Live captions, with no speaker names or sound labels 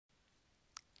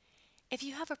If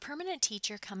you have a permanent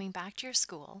teacher coming back to your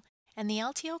school and the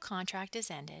LTO contract is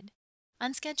ended,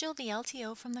 unschedule the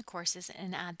LTO from the courses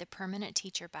and add the permanent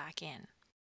teacher back in.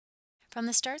 From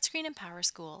the Start screen in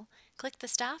PowerSchool, click the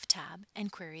Staff tab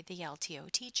and query the LTO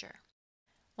teacher.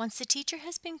 Once the teacher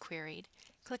has been queried,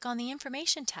 click on the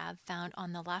Information tab found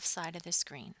on the left side of the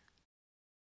screen.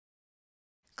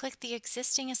 Click the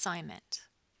existing assignment.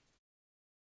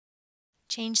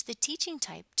 Change the teaching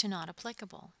type to Not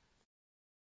Applicable.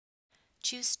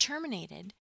 Choose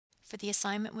Terminated for the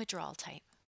assignment withdrawal type.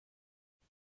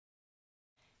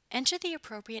 Enter the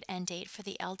appropriate end date for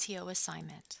the LTO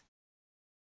assignment.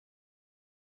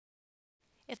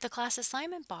 If the class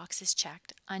assignment box is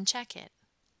checked, uncheck it.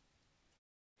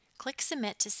 Click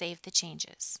Submit to save the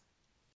changes.